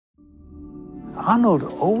Arnold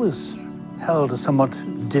always held a somewhat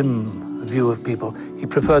dim view of people. He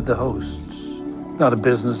preferred the hosts. It's not a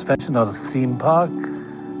business venture, not a theme park,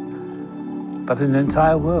 but an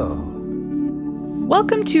entire world.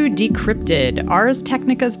 Welcome to Decrypted, Ars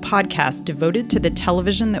Technica's podcast devoted to the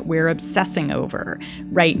television that we're obsessing over.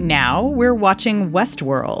 Right now, we're watching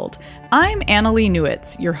Westworld. I'm Annalee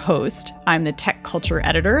Newitz, your host. I'm the tech culture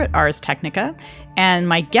editor at Ars Technica. And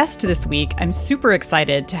my guest this week, I'm super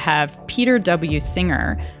excited to have Peter W.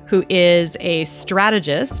 Singer, who is a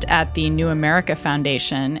strategist at the New America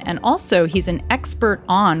Foundation, and also he's an expert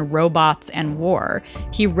on robots and war.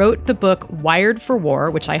 He wrote the book Wired for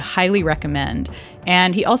War, which I highly recommend,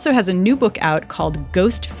 and he also has a new book out called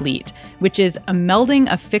Ghost Fleet, which is a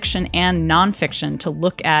melding of fiction and nonfiction to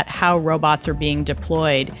look at how robots are being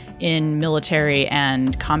deployed in military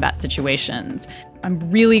and combat situations. I'm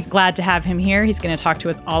really glad to have him here. He's going to talk to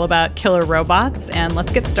us all about killer robots, and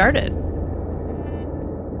let's get started.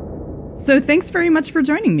 So thanks very much for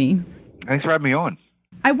joining me. Thanks for having me on.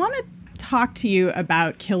 I want to talk to you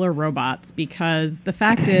about killer robots because the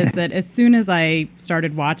fact is that as soon as I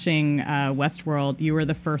started watching Westworld, you were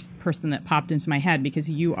the first person that popped into my head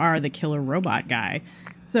because you are the killer robot guy.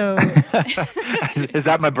 So is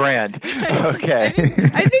that my brand? Okay.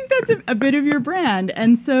 I think that's a bit of your brand.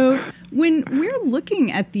 And so when we're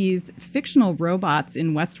looking at these fictional robots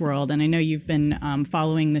in Westworld, and I know you've been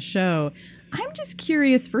following the show, I'm just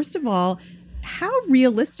curious, first of all, how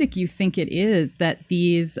realistic you think it is that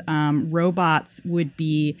these robots would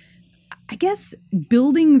be, I guess,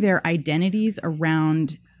 building their identities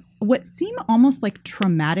around what seem almost like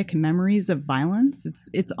traumatic memories of violence.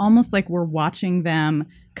 It's almost like we're watching them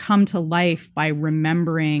come to life by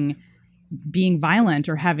remembering being violent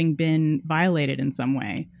or having been violated in some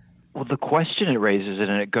way. Well, the question it raises, and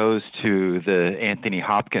it goes to the Anthony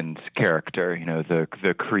Hopkins character, you know,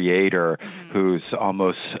 the creator who's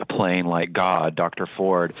almost playing like God, Dr.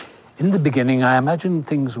 Ford. In the beginning, I imagined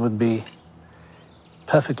things would be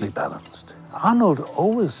perfectly balanced. Arnold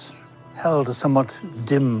always held a somewhat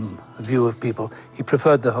dim view of people. He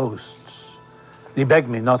preferred the hosts. He begged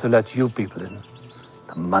me not to let you people in.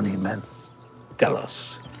 The money men.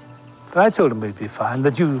 Delos. But I told him we'd be fine,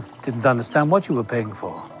 that you didn't understand what you were paying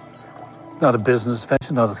for. It's not a business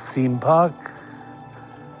venture, not a theme park,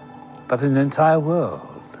 but an entire world.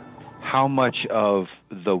 How much of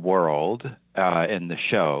the world in the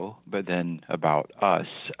show, but then about us,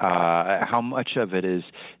 how much of it is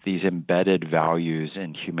these embedded values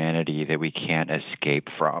in humanity that we can't escape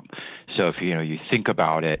from? So if you think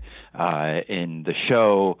about it, in the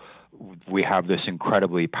show, we have this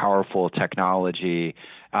incredibly powerful technology.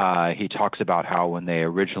 He talks about how when they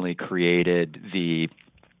originally created the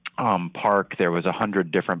park, there was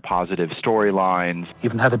 100 different positive storylines.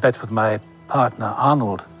 Even had a bet with my partner,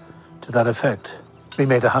 Arnold, to that effect. We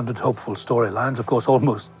made 100 hopeful storylines. Of course,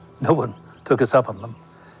 almost no one took us up on them.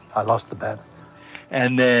 I lost the bet.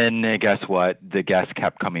 And then guess what? The guests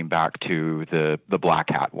kept coming back to the black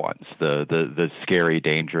hat ones, the scary,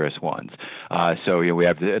 dangerous ones. So we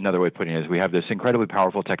have another way of putting it is we have this incredibly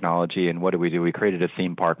powerful technology, and what do? We created a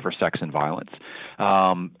theme park for sex and violence.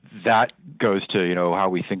 That goes to how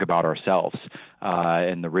we think about ourselves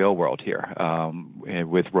in the real world here.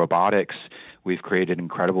 With robotics, we've created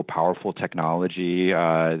incredible, powerful technology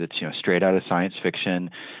that's straight out of science fiction,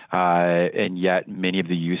 and yet many of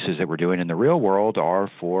the uses that we're doing in the real world are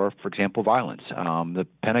for example, violence. The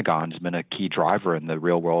Pentagon's been a key driver in the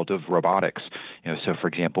real world of robotics. So for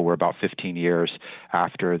example, we're about 15 years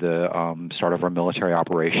after the start of our military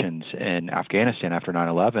operations in Afghanistan after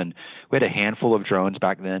 9/11. We had a handful of drones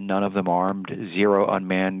back then, none of them armed, 0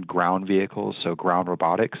 unmanned ground vehicles, so ground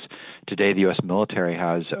robotics. Today, the U.S. military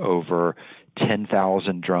has over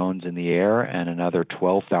 10,000 drones in the air and another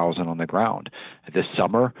 12,000 on the ground. This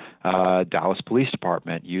summer, Dallas Police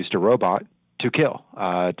Department used a robot to kill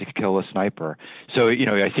a sniper. So,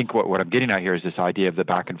 I think what I'm getting at here is this idea of the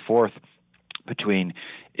back and forth between,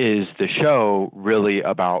 is the show really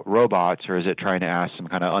about robots, or is it trying to ask some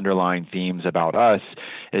kind of underlying themes about us?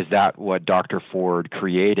 Is that what Dr. Ford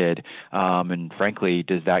created? And frankly,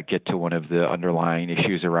 does that get to one of the underlying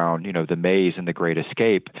issues around, the maze and the Great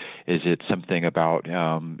Escape? Is it something about,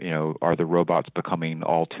 are the robots becoming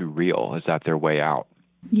all too real? Is that their way out?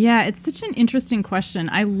 Yeah, it's such an interesting question.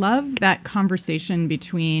 I love that conversation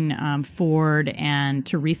between Ford and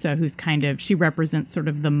Teresa, who's she represents sort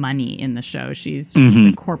of the money in the show. She's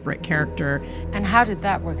the corporate character. And how did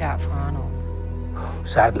that work out for Arnold?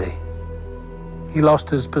 Sadly, he lost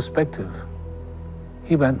his perspective.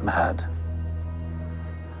 He went mad.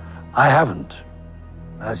 I haven't.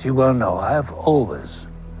 As you well know, I have always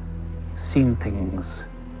seen things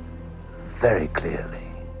very clearly.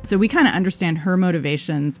 So we kind of understand her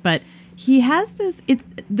motivations, but he has this, it's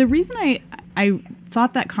the reason I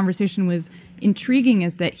thought that conversation was intriguing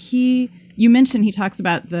is that you mentioned he talks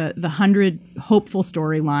about the 100 hopeful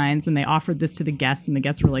storylines, and they offered this to the guests, and the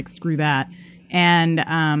guests were like, screw that. And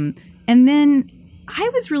then I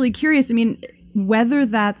was really curious, I mean, whether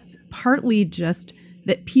that's partly just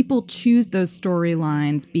that people choose those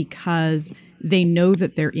storylines because they know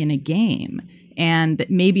that they're in a game, and that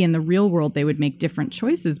maybe in the real world they would make different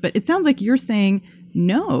choices. But it sounds like you're saying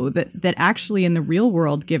no, that actually in the real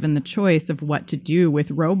world, given the choice of what to do with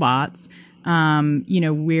robots,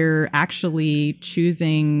 we're actually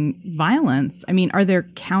choosing violence. I mean, are there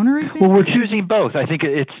counterexamples? Well, we're choosing both. I think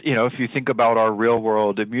it's, if you think about our real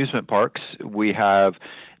world amusement parks, we have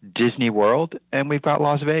Disney World and we've got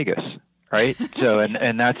Las Vegas. Right. So,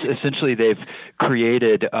 and that's essentially they've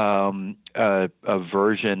created a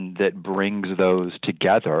version that brings those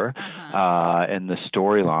together in the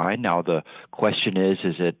storyline. Now, the question is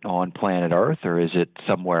it on planet Earth or is it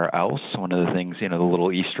somewhere else? One of the things, the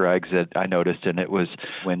little Easter eggs that I noticed in it was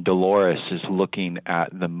when Dolores is looking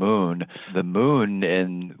at the moon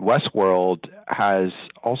in Westworld has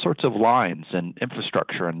all sorts of lines and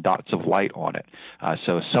infrastructure and dots of light on it.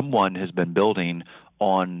 So someone has been building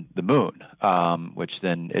on the moon, which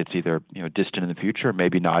then it's either distant in the future,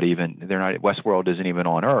 maybe not even. Westworld isn't even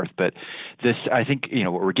on Earth, but this, I think,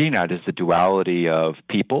 what we're getting at is the duality of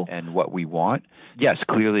people and what we want. Yes,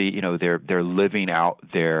 clearly, they're living out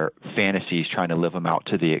their fantasies, trying to live them out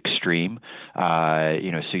to the extreme.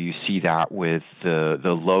 So you see that with the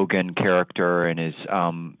Logan character and his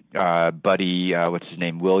buddy, what's his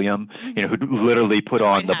name, William, who literally put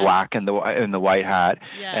on the black and the white hat,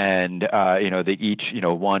 and they each,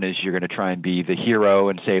 one is you're going to try and be the hero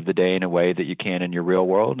and save the day in a way that you can in your real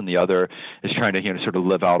world, and the other is trying to sort of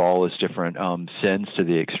live out all his different sins to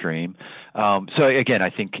the extreme. So again, I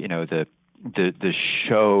think the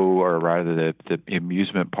show, or rather the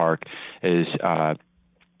amusement park, is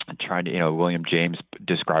trying to, William James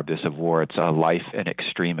described this of war, it's a life in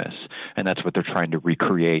extremis. And that's what they're trying to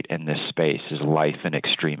recreate in this space, is life in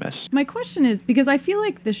extremis. My question is, because I feel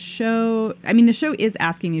like the show is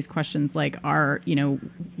asking these questions like,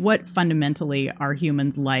 what fundamentally are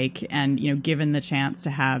humans like? And, given the chance to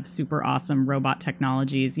have super awesome robot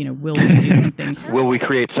technologies, will we do something? Will we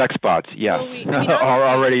create sex bots? Yeah. Are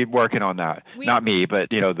already working on that. Not me, but,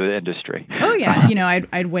 the industry. Oh, yeah.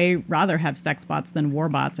 I'd way rather have sex bots than war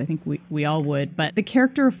bots. I think we all would. But the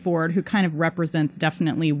character of Ford, who kind of represents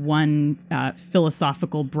definitely one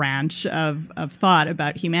philosophical branch of thought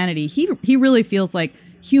about humanity, he really feels like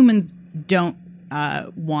humans don't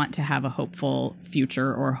want to have a hopeful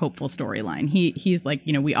future or a hopeful storyline. He's like,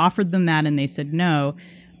 we offered them that and they said no.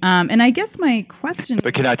 And I guess my question...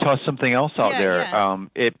 But can I toss something else out there? Yeah.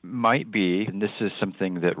 It might be, and this is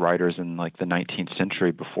something that writers in like the 19th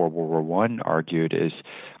century before World War I argued, is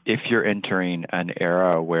if you're entering an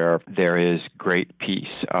era where there is great peace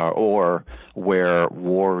or where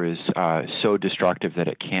war is so destructive that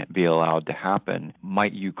it can't be allowed to happen,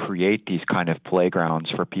 might you create these kind of playgrounds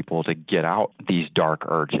for people to get out these dark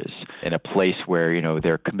urges in a place where,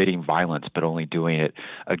 they're committing violence but only doing it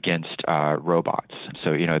against robots?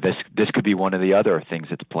 So, this could be one of the other things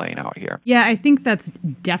that's playing out here. Yeah, I think that's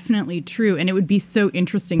definitely true. And it would be so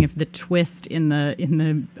interesting if the twist in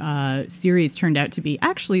the series turned out to be,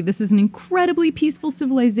 actually, this is an incredibly peaceful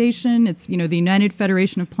civilization. It's, the United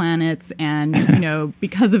Federation of Planets. And,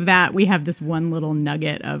 because of that, we have this one little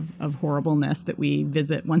nugget of horribleness that we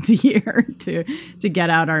visit once a year to get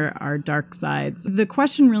out our dark sides. The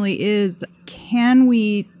question really is, can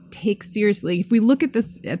we take seriously, if we look at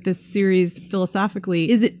this series philosophically,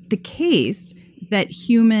 is it the case that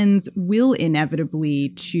humans will inevitably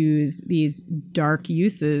choose these dark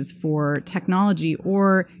uses for technology,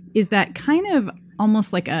 or is that kind of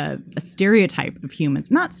almost like a stereotype of humans?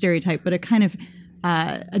 Not stereotype, but a kind of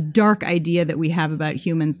a dark idea that we have about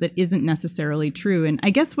humans that isn't necessarily true. And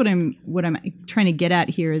I guess what I'm trying to get at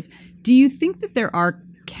here is, do you think that there are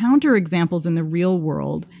counterexamples in the real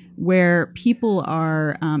world where people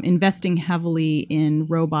are investing heavily in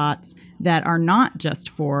robots that are not just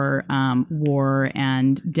for war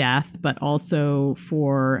and death, but also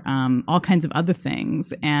for all kinds of other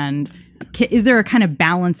things? And is there a kind of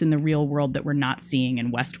balance in the real world that we're not seeing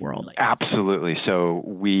in Westworld? Absolutely. So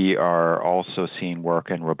we are also seeing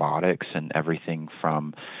work in robotics and everything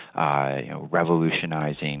from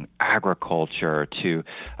revolutionizing agriculture to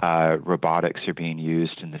robotics are being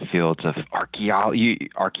used in the fields of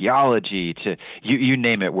archaeology to you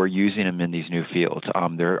name it. We're using them in these new fields.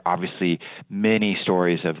 They're obviously see many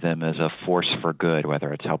stories of them as a force for good,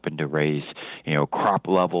 whether it's helping to raise, crop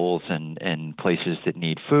levels and places that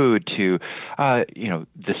need food, to,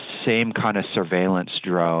 the same kind of surveillance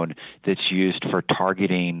drone that's used for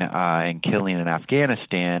targeting and killing in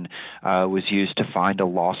Afghanistan was used to find a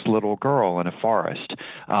lost little girl in a forest.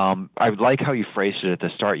 I like how you phrased it at the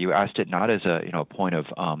start. You asked it not as a point of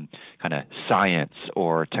kind of science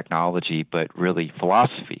or technology, but really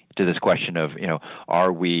philosophy, to this question of,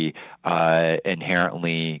 are we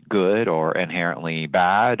inherently good or inherently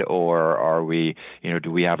bad, or are we,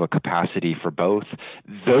 do we have a capacity for both?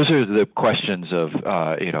 Those are the questions of,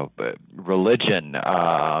 religion,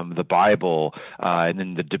 the Bible, and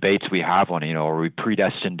then the debates we have on, are we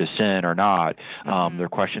predestined to sin or not? They're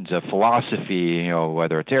questions of philosophy,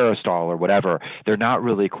 whether it's Aristotle or whatever. They're not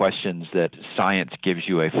really questions that science gives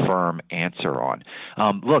you a firm answer on.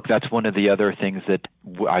 Look, that's one of the other things that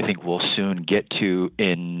I think we'll soon get to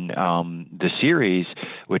in the series,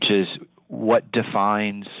 which is what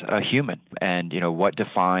defines a human, and what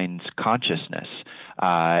defines consciousness.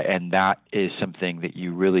 And that is something that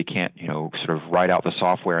you really can't, sort of write out the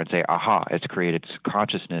software and say, aha, it's created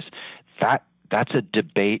consciousness. That's a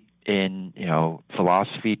debate in,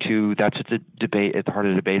 philosophy too. That's at the heart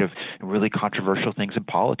of the debate of really controversial things in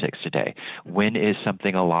politics today. When is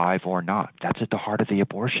something alive or not? That's at the heart of the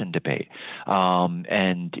abortion debate.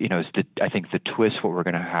 And, I think the twist, what we're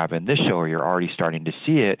going to have in this show, or you're already starting to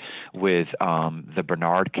see it with the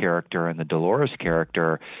Bernard character and the Dolores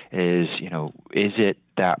character, is it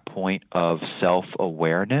that point of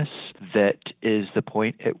self-awareness that is the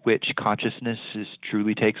point at which consciousness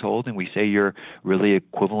truly takes hold, and we say you're really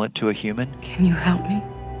equivalent to a human? Can you help me?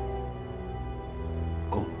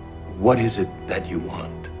 Well, what is it that you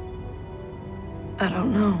want? I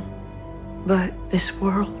don't know, but this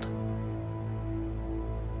world,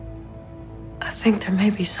 I think there may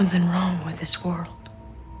be something wrong with this world.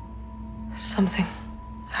 Something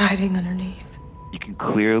hiding underneath. You can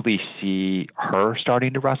clearly see her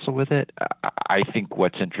starting to wrestle with it. I think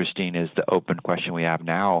what's interesting is the open question we have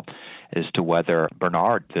now as to whether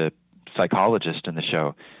Bernard, the psychologist in the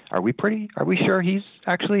show, are we sure he's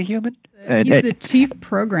actually a human? He's the chief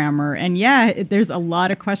programmer, and there's a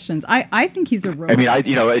lot of questions. I think he's a robot. I mean,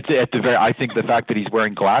 it's at the very. I think the fact that he's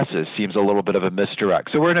wearing glasses seems a little bit of a misdirect.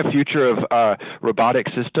 So we're in a future of robotic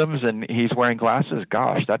systems, and he's wearing glasses.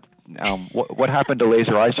 Gosh, that what happened to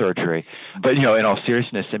laser eye surgery? But in all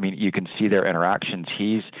seriousness, I mean, you can see their interactions.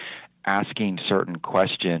 He's asking certain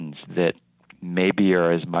questions that maybe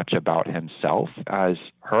are as much about himself as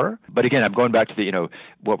her. But again, I'm going back to the,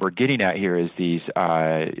 what we're getting at here is these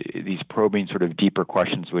probing sort of deeper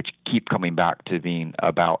questions which keep coming back to being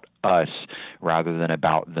about us rather than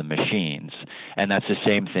about the machines. And that's the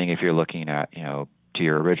same thing if you're looking at, to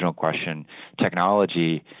your original question,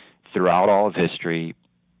 technology throughout all of history,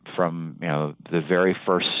 from the very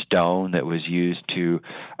first stone that was used to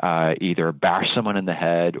either bash someone in the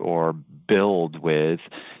head or build with,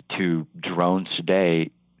 to drones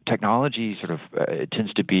today, technology sort of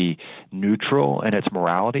tends to be neutral in its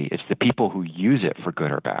morality. It's the people who use it for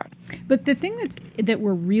good or bad. But the thing that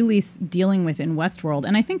we're really dealing with in Westworld,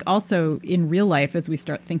 and I think also in real life as we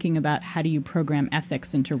start thinking about how do you program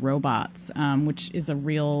ethics into robots, which is a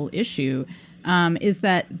real issue, is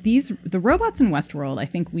that the robots in Westworld, I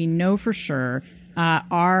think we know for sure,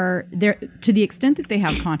 are there to the extent that they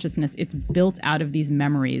have consciousness. It's built out of these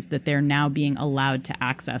memories that they're now being allowed to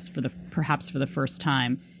access perhaps for the first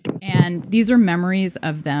time. And these are memories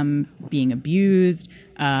of them being abused,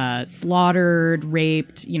 slaughtered,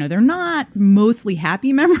 raped. They're not mostly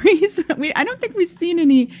happy memories. I don't think we've seen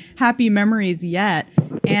any happy memories yet.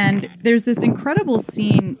 And there's this incredible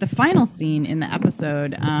scene, the final scene in the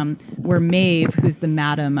episode, where Maeve, who's the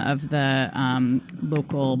madam of the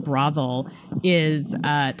local brothel, is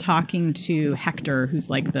talking to Hector, who's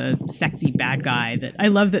like the sexy bad guy. That I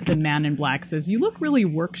love that the man in black says, "You look really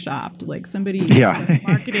workshopped, like somebody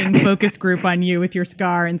marketing focus group on you with your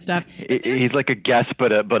scar and stuff." He's like a guest,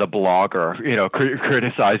 but a blogger,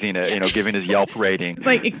 criticizing it, giving his Yelp rating. It's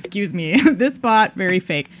like, excuse me, this bot, very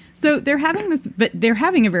fake. So they're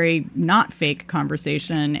having a very not fake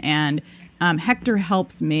conversation, and Hector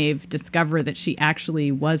helps Maeve discover that she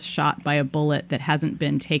actually was shot by a bullet that hasn't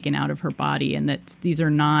been taken out of her body, and that these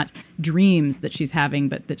are not dreams that she's having,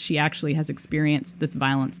 but that she actually has experienced this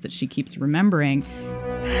violence that she keeps remembering.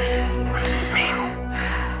 What does it mean?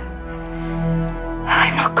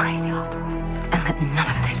 I'm not crazy after all, and that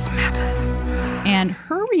none of this matters. And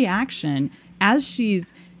her reaction, as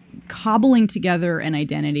she's cobbling together an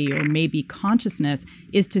identity or maybe consciousness,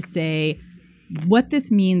 is to say, what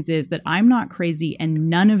this means is that I'm not crazy and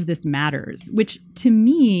none of this matters, which to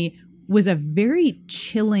me was a very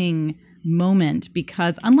chilling moment,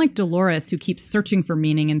 because unlike Dolores, who keeps searching for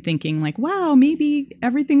meaning and thinking like, wow, maybe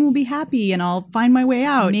everything will be happy and I'll find my way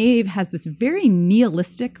out, Maeve has this very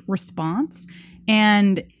nihilistic response.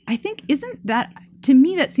 And I think, isn't that, to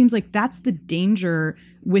me, that seems like that's the danger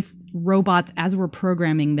with robots as we're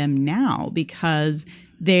programming them now, because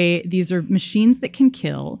these are machines that can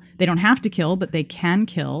kill. They don't have to kill, but they can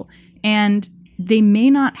kill. And they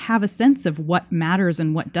may not have a sense of what matters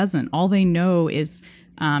and what doesn't. All they know is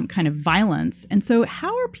kind of violence. And so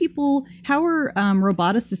how are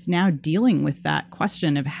roboticists now dealing with that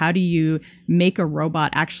question of how do you make a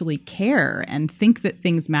robot actually care and think that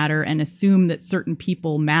things matter and assume that certain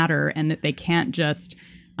people matter and that they can't just,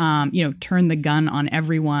 turn the gun on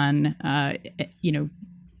everyone,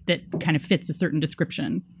 that kind of fits a certain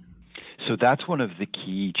description? So that's one of the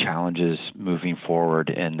key challenges moving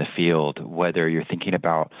forward in the field, whether you're thinking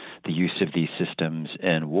about the use of these systems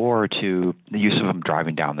in war to the use of them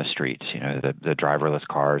driving down the streets, the driverless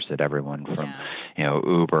cars that everyone from,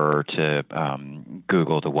 Uber to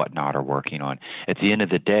Google to whatnot are working on. At the end of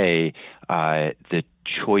the day, the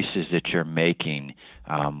choices that you're making,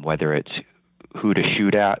 whether it's who to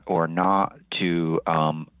shoot at or not, to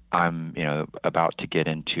I'm, about to get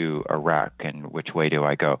into a wreck, and which way do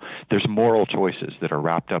I go? There's moral choices that are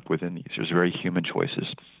wrapped up within these. There's very human choices.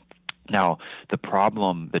 Now, the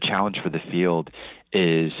challenge for the field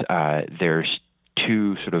is there's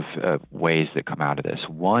two sort of ways that come out of this.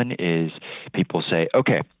 One is people say,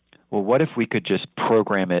 okay, well, what if we could just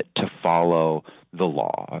program it to follow the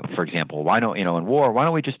law? For example, why don't, in war, why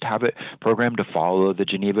don't we just have it programmed to follow the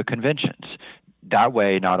Geneva Conventions? That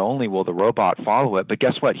way, not only will the robot follow it, but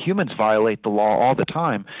guess what? Humans violate the law all the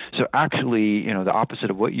time. So actually, the opposite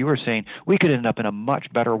of what you were saying, we could end up in a much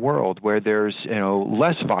better world where there's,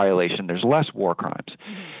 less violation, there's less war crimes.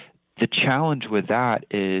 Mm-hmm. The challenge with that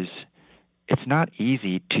is it's not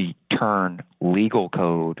easy to turn legal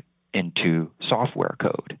code into software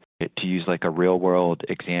code. To use like a real world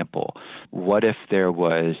example, what if there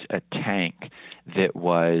was a tank that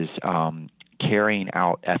was carrying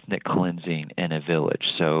out ethnic cleansing in a village,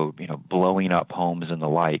 so blowing up homes and the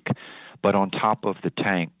like, but on top of the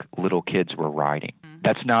tank, little kids were riding.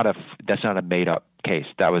 That's not a made up case.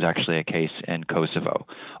 That was actually a case in Kosovo.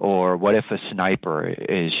 Or what if a sniper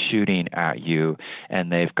is shooting at you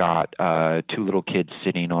and they've got two little kids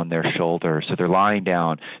sitting on their shoulder, so they're lying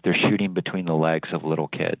down, they're shooting between the legs of little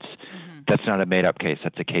kids. That's not a made-up case.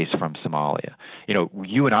 That's a case from Somalia.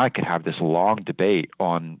 You and I could have this long debate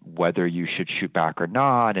on whether you should shoot back or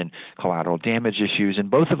not, and collateral damage issues,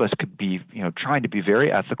 and both of us could be, trying to be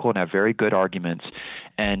very ethical and have very good arguments,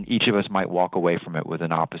 and each of us might walk away from it with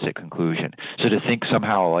an opposite conclusion. So to think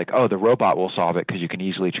somehow like, oh, the robot will solve it because you can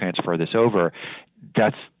easily transfer this over,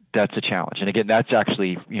 that's a challenge. And again, that's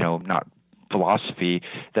actually, not philosophy.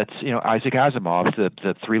 That's, Isaac Asimov,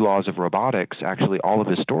 the three laws of robotics. Actually, all of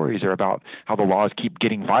his stories are about how the laws keep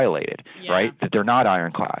getting violated, right? That they're not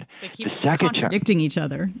ironclad. They keep contradicting each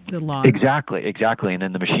other, the laws. Exactly. And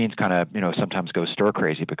then the machines kind of, sometimes go stir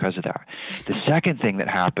crazy because of that. The second thing that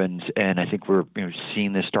happens, and I think we're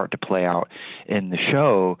seeing this start to play out in the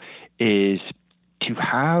show, is to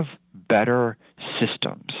have better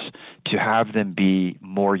systems, to have them be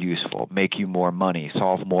more useful, make you more money,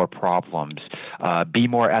 solve more problems, be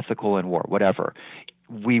more ethical in war, whatever.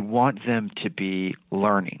 We want them to be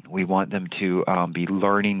learning. We want them to be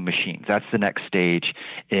learning machines. That's the next stage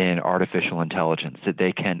in artificial intelligence, that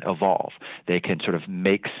they can evolve. They can sort of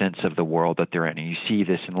make sense of the world that they're in. And you see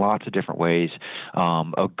this in lots of different ways.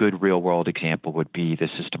 A good real-world example would be the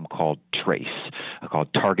system called TRACE,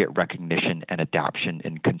 called Target Recognition and Adaption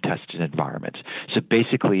in Contested Environments. So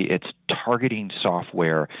basically, it's targeting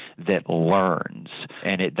software that learns.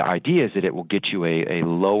 And the idea is that it will get you a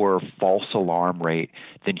lower false alarm rate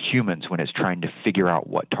than humans when it's trying to figure out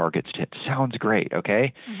what targets to hit. Sounds great,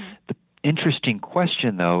 okay? Mm-hmm. The interesting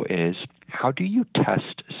question, though, is how do you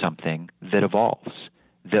test something that evolves,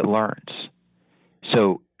 that learns?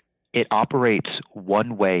 So it operates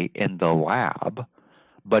one way in the lab,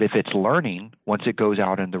 but if it's learning, once it goes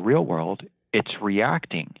out in the real world, it's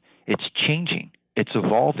reacting, it's changing, it's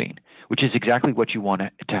evolving, which is exactly what you want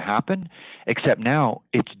to happen, except now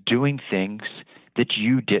it's doing things that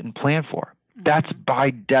you didn't plan for. That's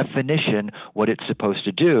by definition what it's supposed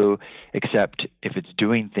to do, except if it's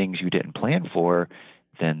doing things you didn't plan for,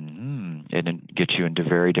 then it gets you into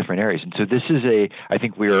very different areas. And so this is I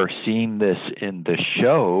think we are seeing this in the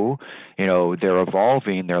show. They're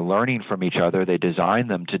evolving, they're learning from each other, they design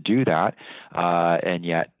them to do that, and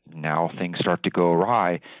yet now things start to go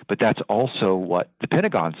awry. But that's also what the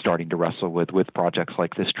Pentagon's starting to wrestle with projects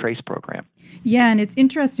like this TRACE program. Yeah, and it's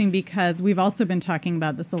interesting because we've also been talking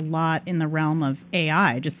about this a lot in the realm of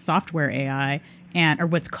AI, just software AI, or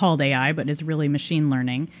what's called AI, but is really machine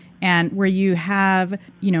learning. And where you have,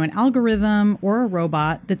 an algorithm or a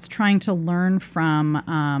robot that's trying to learn from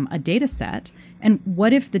a data set. And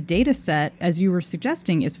what if the data set, as you were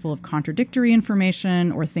suggesting, is full of contradictory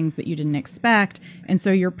information or things that you didn't expect? And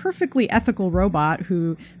so your perfectly ethical robot,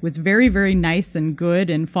 who was very, very nice and good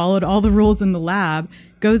and followed all the rules in the lab,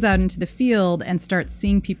 goes out into the field and starts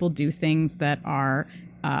seeing people do things that are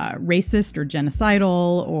racist or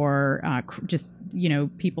genocidal, or just,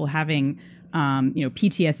 people having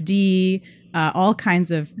PTSD, all kinds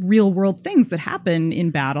of real world things that happen in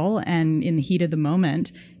battle and in the heat of the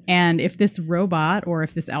moment. And if this robot or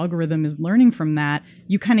if this algorithm is learning from that,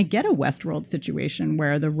 you kind of get a Westworld situation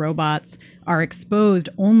where the robots are exposed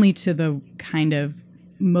only to the kind of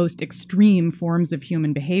most extreme forms of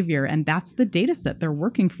human behavior. And that's the data set they're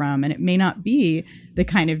working from. And it may not be the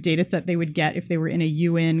kind of data set they would get if they were in a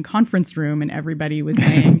UN conference room and everybody was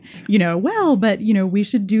saying, we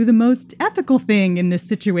should do the most ethical thing in this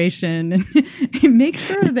situation and make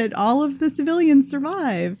sure that all of the civilians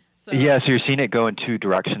survive. So you're seeing it go in two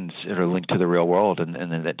directions that are linked to the real world, and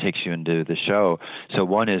then that takes you into the show. So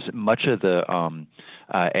one is much of the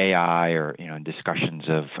AI, or discussions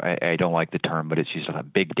of, I don't like the term, but it's used a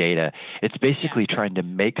lot, big data. It's basically trying to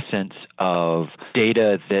make sense of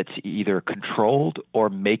data that's either controlled or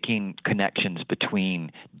making connections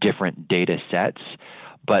between different data sets.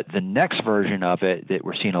 But the next version of it that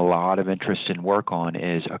we're seeing a lot of interest in work on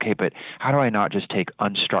is, okay, but how do I not just take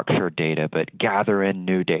unstructured data, but gather in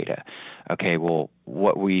new data? Okay, well,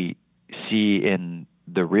 what we see in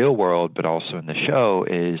the real world, but also in the show,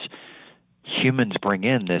 is humans bring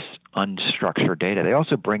in this unstructured data. They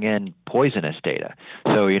also bring in poisonous data.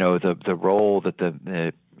 So, the role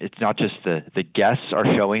that it's not just the guests are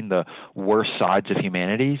showing the worst sides of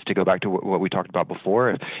humanity, to go back to what we talked about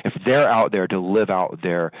before. If they're out there to live out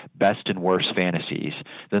their best and worst fantasies,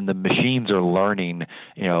 then the machines are learning,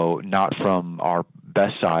 not from our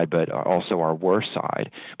best side, but also our worst side.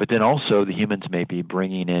 But then also the humans may be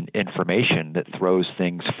bringing in information that throws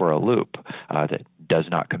things for a loop, that does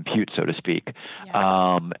not compute, so to speak.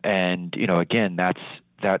 Yeah. Again,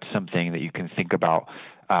 that's something that you can think about.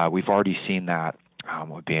 We've already seen that. What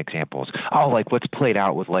would be examples? Like what's played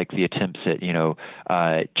out with like the attempts at,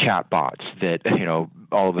 chat bots that,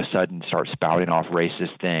 all of a sudden start spouting off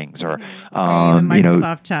racist things, or, the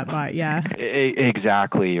Microsoft chatbot. Yeah,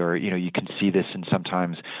 exactly. Or, you can see this, and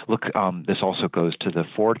sometimes this also goes to the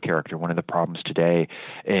Ford character. One of the problems today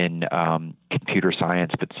in computer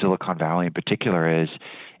science, but Silicon Valley in particular, is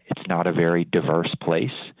it's not a very diverse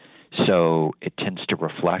place. So it tends to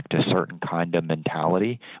reflect a certain kind of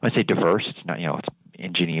mentality. When I say diverse, it's not, it's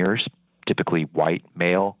engineers, typically white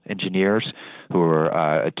male engineers who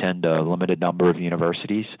attend a limited number of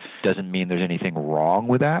universities. Doesn't mean there's anything wrong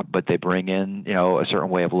with that, but they bring in, a certain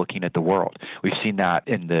way of looking at the world. We've seen that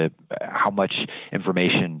in how much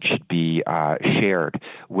information should be shared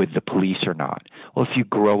with the police or not. Well, if you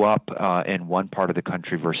grow up in one part of the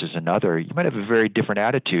country versus another, you might have a very different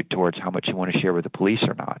attitude towards how much you want to share with the police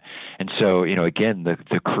or not. And so, again,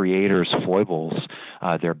 the creators' foibles,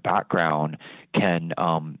 their background can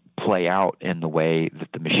play out in the way that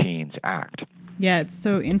the machines act. Yeah, it's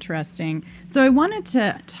so interesting. So I wanted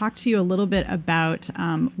to talk to you a little bit about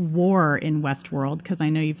war in Westworld, because I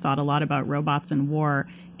know you've thought a lot about robots and war.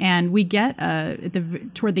 And we get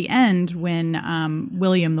toward the end, when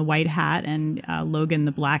William the White Hat and Logan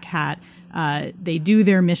the Black Hat, they do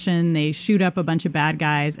their mission, they shoot up a bunch of bad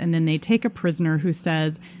guys, and then they take a prisoner who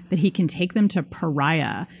says that he can take them to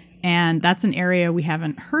Pariah. And that's an area we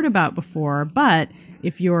haven't heard about before, but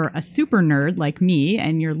if you're a super nerd like me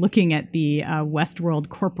and you're looking at the Westworld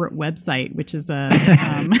corporate website, which is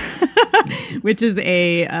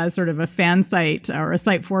a sort of a fan site, or a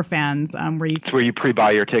site for fans, where you pre-buy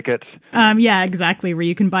your tickets. Yeah, exactly. Where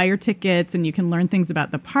you can buy your tickets and you can learn things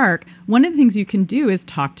about the park. One of the things you can do is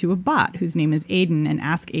talk to a bot whose name is Aiden and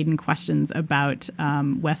ask Aiden questions about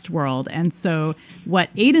Westworld. And so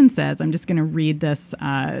what Aiden says, I'm just going to read this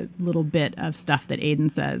little bit of stuff that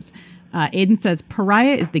Aiden says. Aiden says,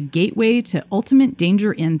 Pariah is the gateway to ultimate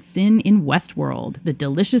danger and sin in Westworld. The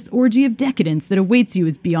delicious orgy of decadence that awaits you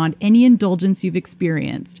is beyond any indulgence you've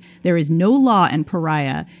experienced. There is no law in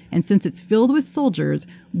Pariah, and since it's filled with soldiers,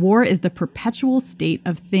 war is the perpetual state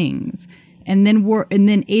of things. And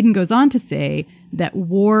then Aidan goes on to say that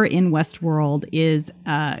war in Westworld is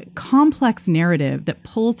a complex narrative that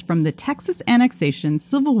pulls from the Texas annexation,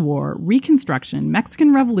 Civil War, Reconstruction,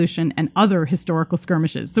 Mexican Revolution, and other historical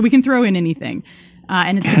skirmishes. So we can throw in anything.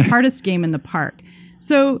 And it's the hardest game in the park.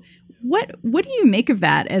 So what do you make of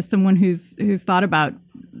that as someone who's thought about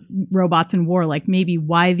robots and war? Like, maybe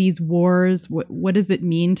why these wars? What does it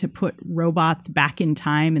mean to put robots back in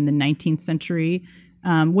time in the 19th century?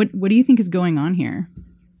 What do you think is going on here?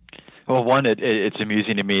 Well, one, it's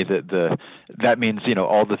amusing to me that means,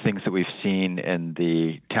 all the things that we've seen in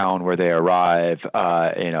the town where they arrive,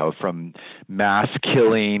 from mass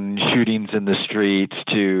killing, shootings in the streets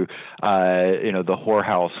to, the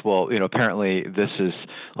whorehouse. Well, apparently this is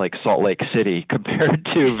like Salt Lake City compared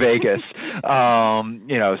to Vegas.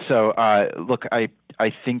 Look, I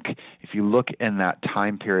think if you look in that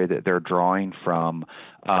time period that they're drawing from,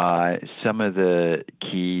 some of the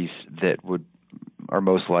keys that are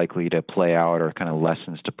most likely to play out or kind of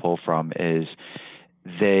lessons to pull from is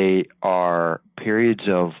they are periods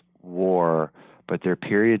of war, but they're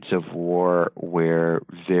periods of war where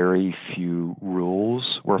very few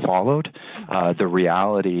rules were followed. The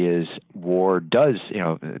reality is war does,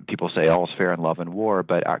 people say all's fair in love and war,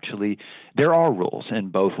 but actually there are rules in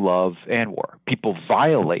both love and war. People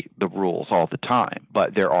violate the rules all the time,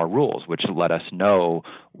 but there are rules which let us know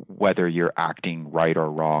whether you're acting right or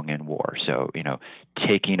wrong in war. So,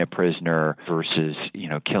 taking a prisoner versus,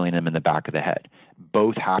 killing them in the back of the head.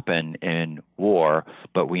 Both happen in war,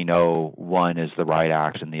 but we know one is the right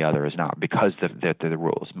act and the other is not because they're the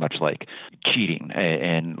rules, much like cheating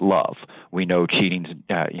in love. We know cheating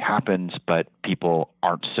happens, but people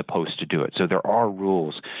aren't supposed to do it. So there are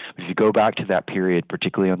rules. If you go back to that period,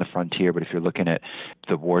 particularly on the frontier, but if you're looking at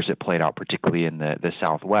the wars that played out, particularly in the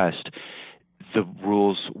Southwest, the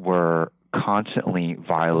rules were constantly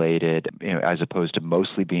violated, as opposed to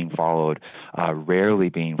mostly being followed, rarely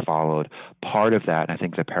being followed. Part of that, and I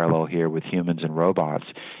think the parallel here with humans and robots,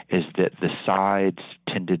 is that the sides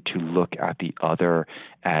tended to look at the other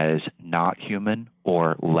as not human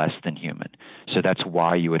or less than human. So that's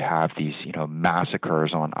why you would have these,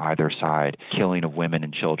 massacres on either side, killing of women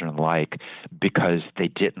and children alike, because they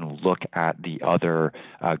didn't look at the other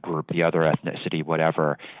group, the other ethnicity,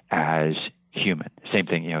 whatever, as human. Same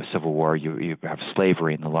thing, Civil War, you have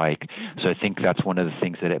slavery and the like. So I think that's one of the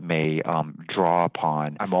things that it may draw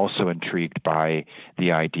upon. I'm also intrigued by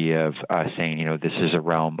the idea of saying, this is a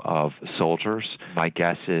realm of soldiers. My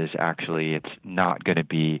guess is actually it's not going to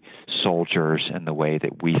be soldiers in the way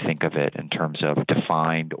that we think of it in terms of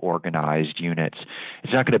defined, organized units.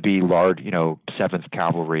 It's not going to be large, 7th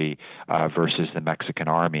Cavalry versus the Mexican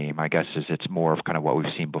Army. My guess is it's more of kind of what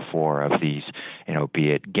we've seen before of these, be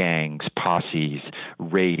it gangs, posses,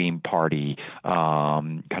 raiding party,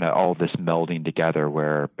 kind of all this melding together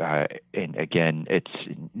where, and again, it's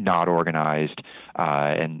not organized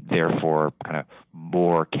and therefore kind of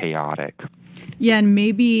more chaotic. Yeah, and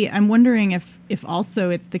maybe I'm wondering if also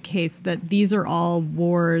it's the case that these are all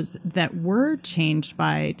wars that were changed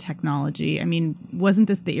by technology. I mean, wasn't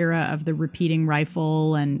this the era of the repeating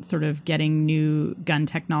rifle and sort of getting new gun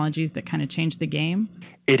technologies that kind of changed the game?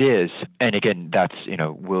 It is. And again, that's,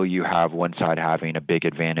 will you have one side having a big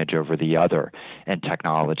advantage over the other in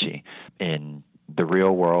technology? In the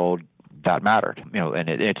real world, that mattered, and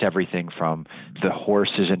it's everything from the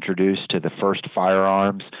horse is introduced to the first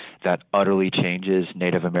firearms that utterly changes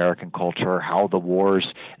Native American culture, how the wars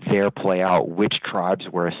there play out, which tribes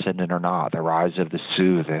were ascendant or not, the rise of the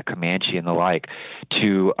Sioux, the Comanche, and the like,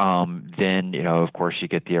 to then, of course, you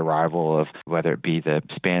get the arrival of whether it be the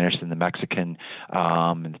Spanish and the Mexican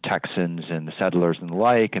and the Texans and the settlers and the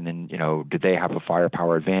like, and then, did they have a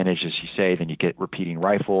firepower advantage, as you say, then you get repeating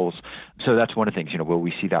rifles. So that's one of the things, will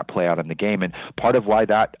we see that play out in the game? And part of why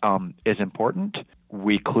that is important,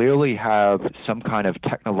 we clearly have some kind of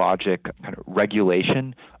technologic kind of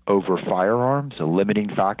regulation over firearms, a limiting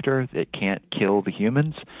factor that can't kill the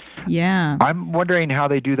humans. Yeah. I'm wondering how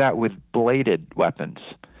they do that with bladed weapons.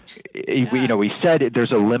 Yeah. We said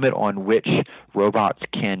there's a limit on which robots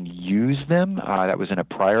can use them. That was in a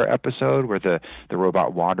prior episode where the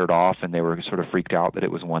robot wandered off and they were sort of freaked out that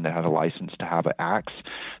it was one that had a license to have an axe.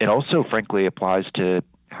 It also, frankly, applies to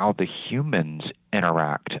how the humans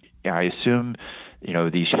interact. I assume,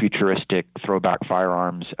 these futuristic throwback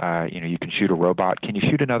firearms, you can shoot a robot. Can you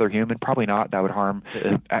shoot another human? Probably not. That would harm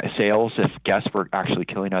sales if guests were actually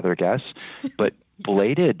killing other guests. But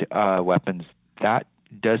bladed weapons, that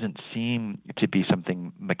doesn't seem to be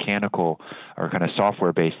something mechanical or kind of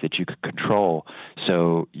software-based that you could control.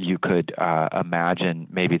 So you could imagine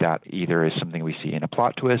maybe that either is something we see in a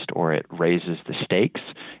plot twist or it raises the stakes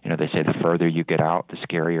they say the further you get out, the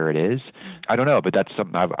scarier it is. I don't know, but that's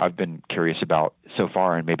something I've been curious about so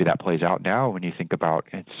far, and maybe that plays out now when you think about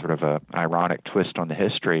it's sort of an ironic twist on the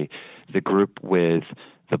history. The group with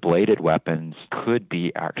the bladed weapons could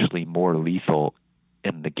be actually more lethal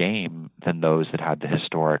in the game than those that had the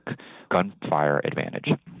historic gunfire advantage.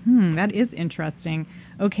 That is interesting.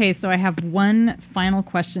 Okay, so I have one final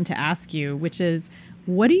question to ask you, which is,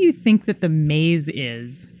 what do you think that the maze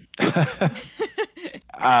is?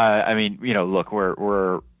 I mean, look,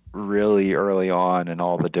 we're really early on in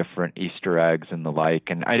all the different Easter eggs and the like,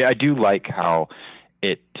 and I do like how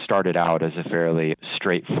it started out as a fairly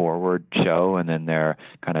straightforward show, and then they're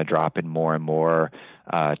kind of dropping more and more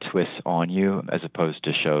twists on you, as opposed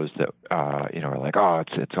to shows that are like, oh,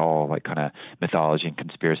 it's all like kind of mythology and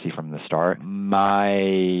conspiracy from the start.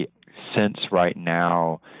 My sense right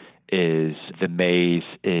now is the maze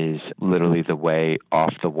is literally the way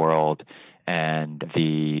off the world and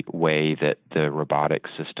the way that the robotic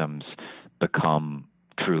systems become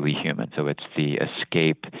truly human. So it's the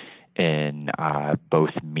escape in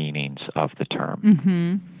both meanings of the term.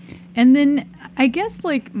 Mm-hmm. And then I guess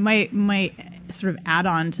like my sort of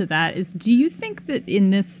add-on to that is, do you think that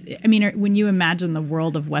in this, I mean, when you imagine the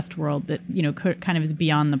world of Westworld that, kind of is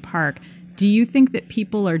beyond the park, do you think that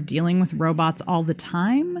people are dealing with robots all the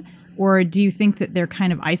time? Or do you think that they're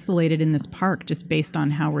kind of isolated in this park just based on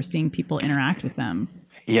how we're seeing people interact with them?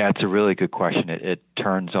 Yeah, it's a really good question. It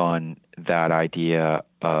turns on that idea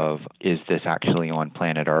of, is this actually on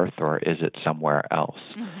planet Earth or is it somewhere else?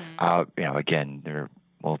 Mm-hmm. Again,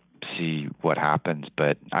 we'll see what happens,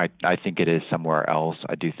 but I think it is somewhere else.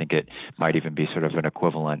 I do think it might even be sort of an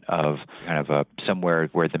equivalent of kind of somewhere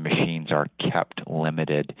where the machines are kept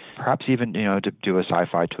limited, perhaps even, to do a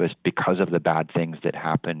sci-fi twist because of the bad things that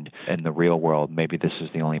happened in the real world. Maybe this is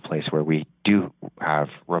the only place where we do have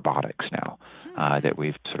robotics now. That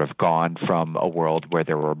we've sort of gone from a world where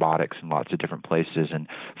there were robotics in lots of different places, and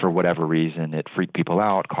for whatever reason it freaked people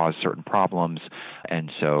out, caused certain problems,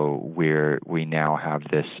 and so we now have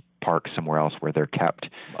this park somewhere else where they're kept,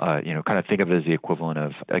 kind of think of it as the equivalent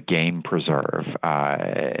of a game preserve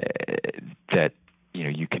that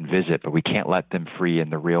you can visit, but we can't let them free in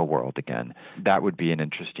the real world again. That would be an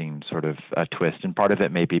interesting sort of twist, and part of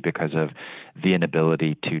it may be because of the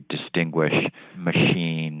inability to distinguish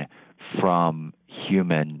machine from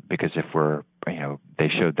human, because if we're, they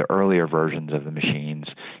showed the earlier versions of the machines,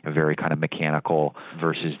 very kind of mechanical,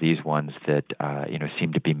 versus these ones that,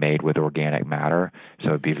 seem to be made with organic matter. So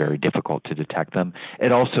it'd be very difficult to detect them.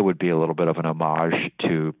 It also would be a little bit of an homage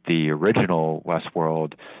to the original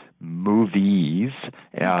Westworld movies,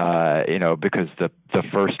 because the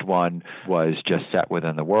first one was just set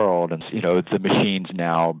within the world, and the machines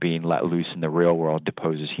now being let loose in the real world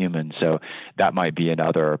deposes humans. So that might be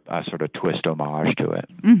another sort of twist homage to it.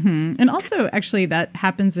 Mm-hmm. And also, actually, that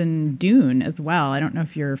happens in Dune as well. I don't know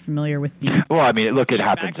if you're familiar with the. Well, I mean, look, it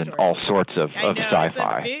happens in all sorts of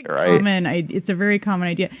sci-fi, right? It's a very common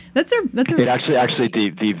idea. It actually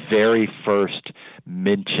the very first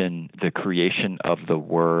mention, the creation of the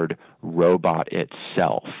word robot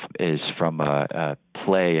itself, is from a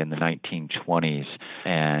play in the 1920s,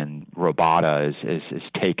 and robota is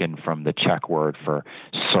taken from the Czech word for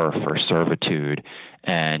serf or servitude.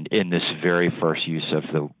 And in this very first use of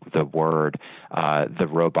the word, the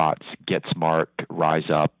robots get smart, rise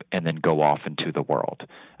up, and then go off into the world.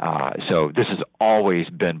 So this has always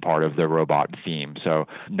been part of the robot theme. So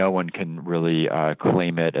no one can really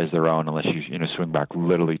claim it as their own unless you swing back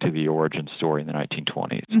literally to the origin story in the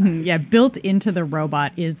 1920s. Mm-hmm. Yeah, built into the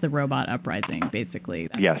robot is the robot uprising, basically.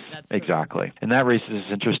 Yes, exactly. And that raises this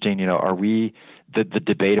interesting, are we... The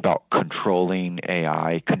debate about controlling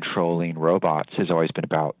AI, controlling robots, has always been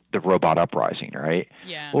about the robot uprising, right?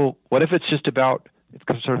 Yeah. Well, what if it's just about, it's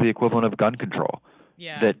sort of the equivalent of gun control?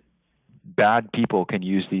 Yeah. That bad people can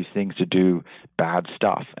use these things to do bad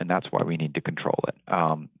stuff, and that's why we need to control it.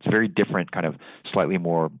 It's a very different, kind of slightly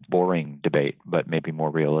more boring debate, but maybe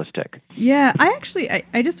more realistic. Yeah,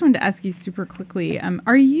 I just wanted to ask you super quickly.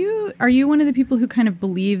 Are you one of the people who kind of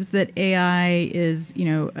believes that AI is,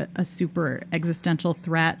 a super existential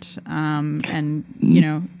threat? And you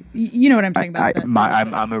know what I'm talking about.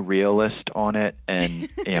 I'm a realist on it, and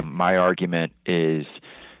my argument is,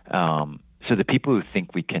 so the people who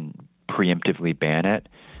think we can preemptively ban it,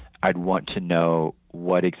 I'd want to know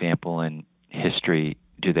what example in history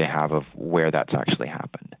do they have of where that's actually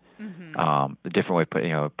happened. Mm-hmm. The different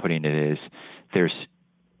way of putting it is,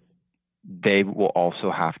 they will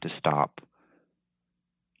also have to stop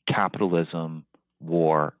capitalism,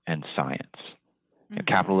 war, and science. Mm-hmm.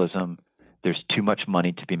 Capitalism, there's too much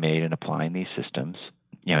money to be made in applying these systems.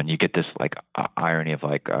 And you get this like irony of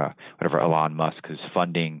like whatever Elon Musk is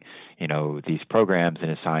funding, these programs and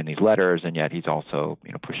has signed these letters, and yet he's also,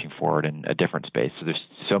 pushing forward in a different space. So there's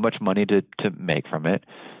so much money to make from it.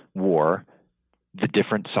 War. The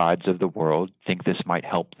different sides of the world think this might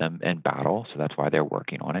help them in battle, so that's why they're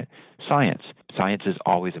working on it. Science. Science is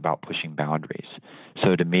always about pushing boundaries.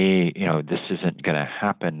 So to me, this isn't going to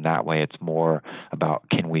happen that way. It's more about,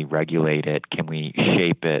 can we regulate it? Can we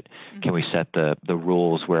shape it? Can we set the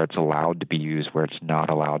rules where it's allowed to be used, where it's not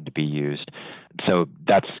allowed to be used? So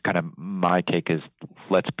that's kind of my take, is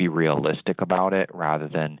let's be realistic about it, rather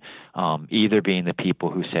than either being the people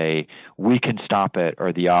who say we can stop it,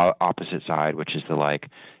 or the opposite side, which is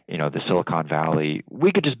the Silicon Valley,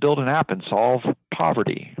 we could just build an app and solve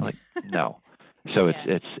poverty. Like, no. So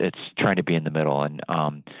it's trying to be in the middle.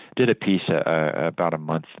 And did a piece about a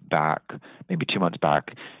month back, maybe 2 months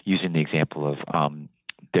back, using the example of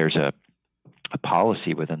there's a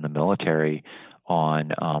policy within the military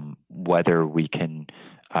on whether we can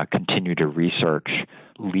continue to research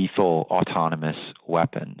lethal autonomous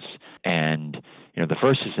weapons. And the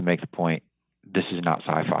first is to make the point, this is not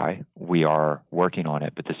sci-fi. We are working on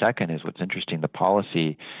it. But the second is, what's interesting, the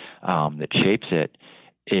policy that shapes it,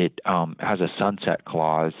 has a sunset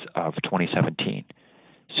clause of 2017.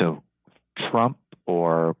 So Trump,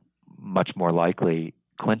 or much more likely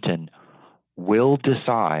Clinton, will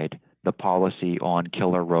decide the policy on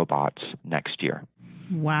killer robots next year.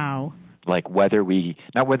 Wow. Like not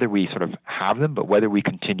whether we sort of have them, but whether we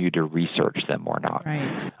continue to research them or not.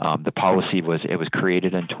 Right. The policy was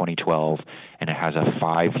created in 2012, and it has a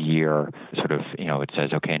 5-year sort of, it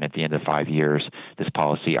says, okay, and at the end of 5 years, this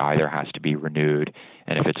policy either has to be renewed,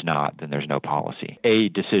 and if it's not, then there's no policy. A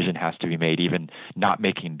decision has to be made. Even not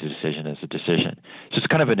making the decision is a decision. So it's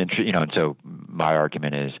kind of and so my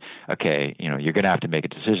argument is, okay, you're going to have to make a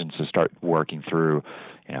decision, so start working through,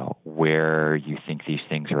 where you think these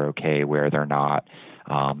things are okay, where they're not.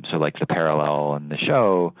 So like the parallel in the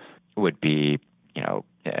show would be,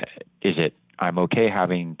 is it, I'm okay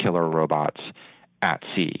having killer robots at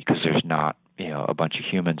sea because there's not, a bunch of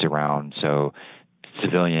humans around, so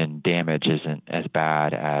civilian damage isn't as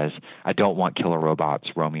bad as, I don't want killer robots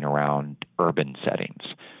roaming around urban settings.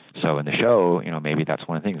 So in the show, maybe that's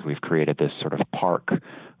one of the things. We've created this sort of park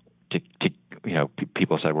to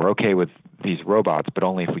people said we're okay with these robots, but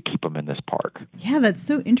only if we keep them in this park. Yeah, that's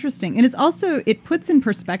so interesting. And it puts in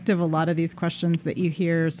perspective a lot of these questions that you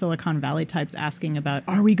hear Silicon Valley types asking about,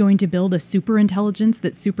 are we going to build a super intelligence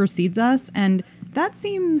that supersedes us? And that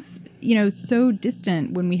seems, so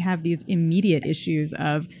distant when we have these immediate issues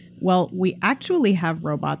of, well, we actually have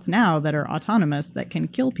robots now that are autonomous that can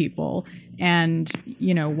kill people. And,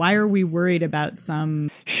 why are we worried about some...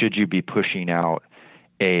 Should you be pushing out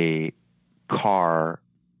a car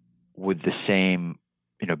with the same,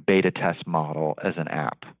 beta test model as an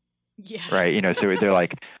app? Yeah. Right. So they're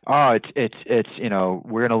like, oh, it's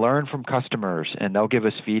we're going to learn from customers and they'll give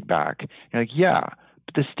us feedback. You're like, yeah,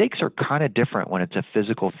 but the stakes are kind of different when it's a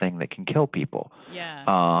physical thing that can kill people.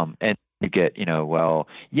 Yeah. And you get, well,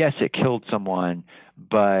 yes, it killed someone,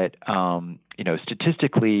 but,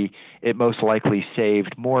 statistically, it most likely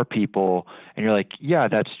saved more people. And you're like, yeah,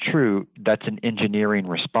 that's true. That's an engineering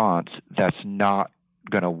response. That's not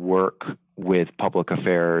going to work with public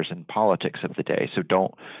affairs and politics of the day. So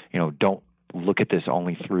don't look at this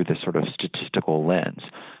only through this sort of statistical lens.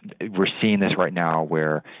 We're seeing this right now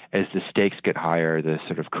where as the stakes get higher, the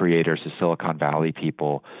sort of creators, the Silicon Valley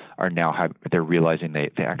people are now they're realizing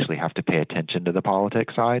they actually have to pay attention to the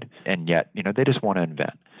politics side. And yet, they just want to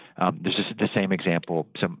invent. There's just the same example.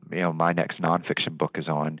 My next nonfiction book is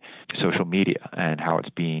on social media and how it's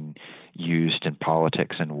being used in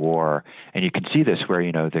politics and war. And you can see this where,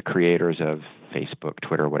 the creators of Facebook,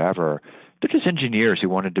 Twitter, whatever, they're just engineers who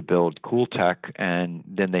wanted to build cool tech. And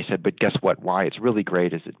then they said, but guess what? Why it's really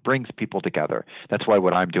great is it brings people together. That's why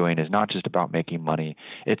what I'm doing is not just about making money.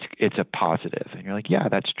 It's a positive. And you're like, yeah,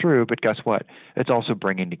 that's true. But guess what? It's also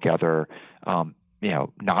bringing together,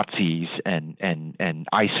 Nazis and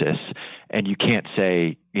ISIS, and you can't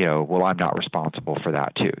say, well, I'm not responsible for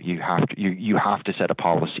that too. You have to set a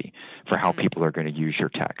policy for how people are going to use your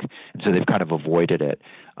tech, and so they've kind of avoided it,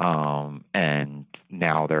 and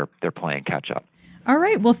now they're playing catch up. All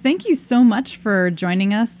right. Well, thank you so much for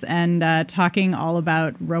joining us and talking all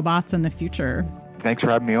about robots and the future. Thanks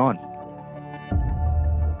for having me on.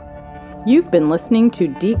 You've been listening to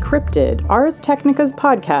Decrypted, Ars Technica's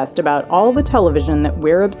podcast about all the television that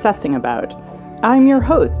we're obsessing about. I'm your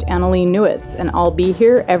host, Annalee Newitz, and I'll be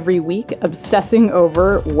here every week obsessing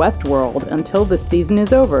over Westworld until the season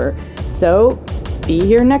is over. So be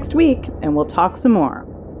here next week, and we'll talk some more.